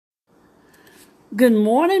Good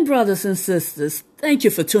morning, brothers and sisters. Thank you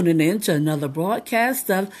for tuning in to another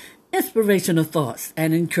broadcast of Inspirational Thoughts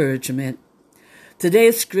and Encouragement.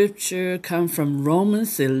 Today's scripture comes from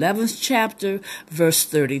Romans 11th chapter, verse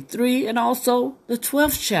 33, and also the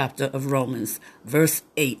 12th chapter of Romans, verse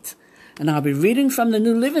 8. And I'll be reading from the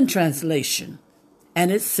New Living Translation.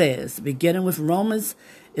 And it says, beginning with Romans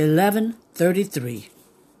 11:33,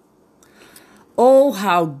 "Oh,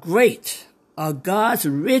 how great are God's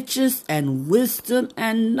riches and wisdom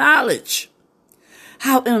and knowledge!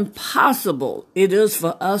 How impossible it is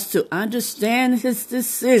for us to understand his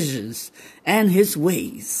decisions and his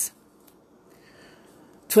ways."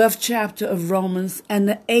 12th chapter of Romans and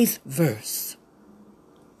the 8th verse.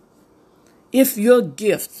 If your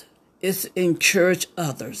gift is to encourage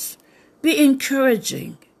others, be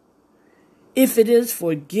encouraging. If it is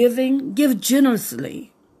for giving, give generously.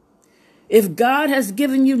 If God has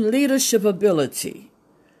given you leadership ability,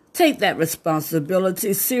 take that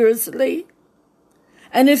responsibility seriously.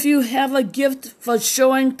 And if you have a gift for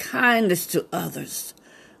showing kindness to others,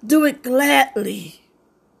 do it gladly.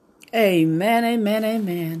 Amen, amen,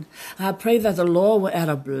 amen. I pray that the Lord will add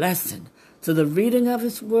a blessing to the reading of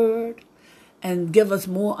his word and give us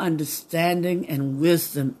more understanding and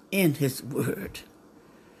wisdom in his word.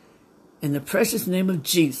 In the precious name of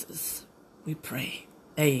Jesus, we pray.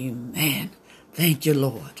 Amen. Thank you,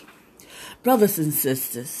 Lord. Brothers and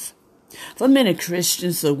sisters, for many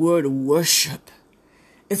Christians, the word worship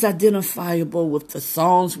is identifiable with the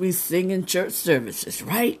songs we sing in church services,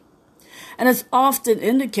 right? And it's often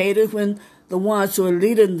indicated when the ones who are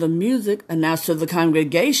leading the music announce to the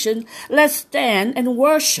congregation, "Let's stand and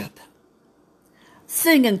worship."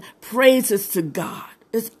 Singing praises to God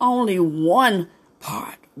is only one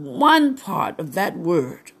part of that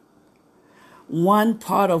word. One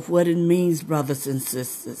part of what it means, brothers and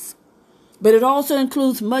sisters. But it also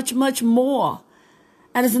includes much, much more.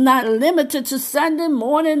 And it's not limited to Sunday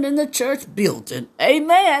morning in the church building.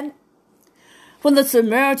 Amen. When the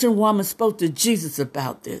Samaritan woman spoke to Jesus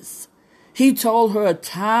about this, he told her a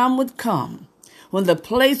time would come when the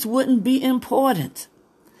place wouldn't be important.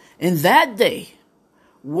 In that day,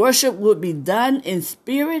 worship would be done in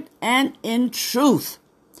spirit and in truth.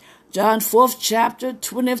 John 4th chapter,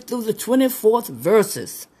 20th through the 24th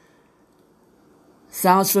verses.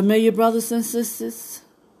 Sounds familiar, brothers and sisters?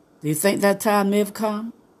 Do you think that time may have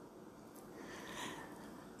come?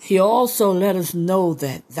 He also let us know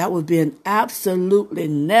that would be an absolutely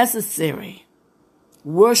necessary.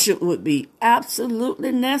 Worship would be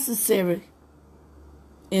absolutely necessary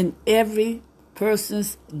in every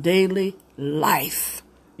person's daily life.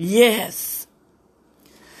 Yes.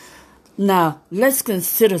 Now, let's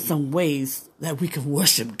consider some ways that we can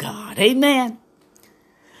worship God. Amen.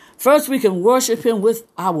 First, we can worship him with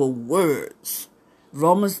our words.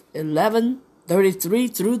 Romans 11:33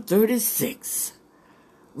 through 36.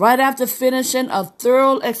 Right after finishing a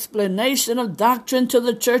thorough explanation of doctrine to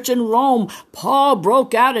the church in Rome, Paul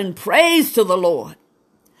broke out in praise to the Lord.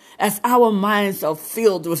 As our minds are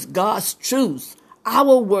filled with God's truths,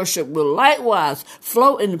 our worship will likewise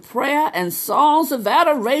flow in prayer and songs of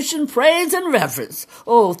adoration, praise, and reverence.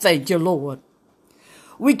 Oh, thank you, Lord.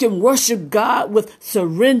 We can worship God with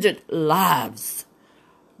surrendered lives.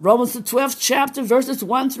 Romans the 12th chapter, verses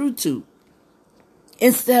 1 through 2.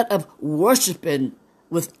 Instead of worshiping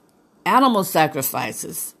with animal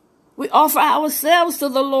sacrifices, we offer ourselves to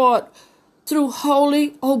the Lord through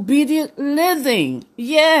holy, obedient living.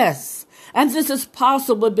 Yes. And this is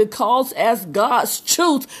possible because as God's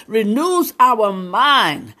truth renews our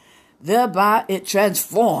mind, thereby it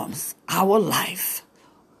transforms our life.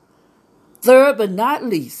 Third but not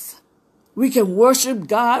least, we can worship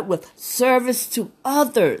God with service to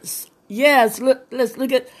others. Yes, let's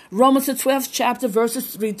look at Romans the 12th chapter, verses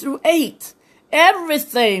 3 through 8.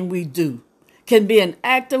 Everything we do can be an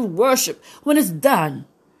act of worship when it's done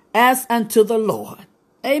as unto the Lord.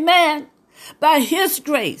 Amen. By his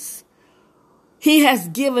grace, he has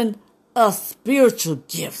given us spiritual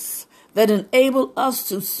gifts that enable us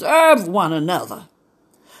to serve one another.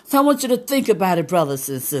 So I want you to think about it, brothers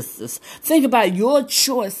and sisters. Think about your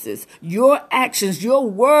choices, your actions, your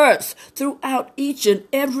words throughout each and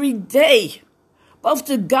every day, both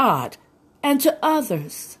to God and to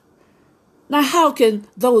others. Now, how can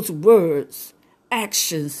those words,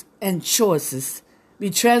 actions, and choices be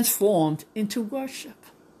transformed into worship?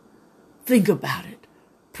 Think about it.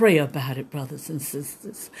 Pray about it, brothers and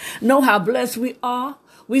sisters. Know how blessed we are.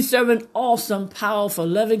 We serve an awesome, powerful,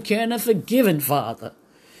 loving, caring, and forgiving Father.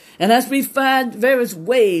 And as we find various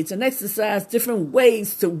ways and exercise different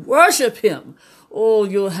ways to worship him, oh,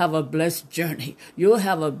 you'll have a blessed journey. You'll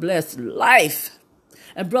have a blessed life.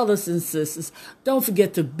 And brothers and sisters, don't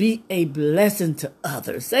forget to be a blessing to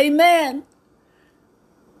others. Amen.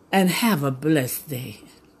 And have a blessed day.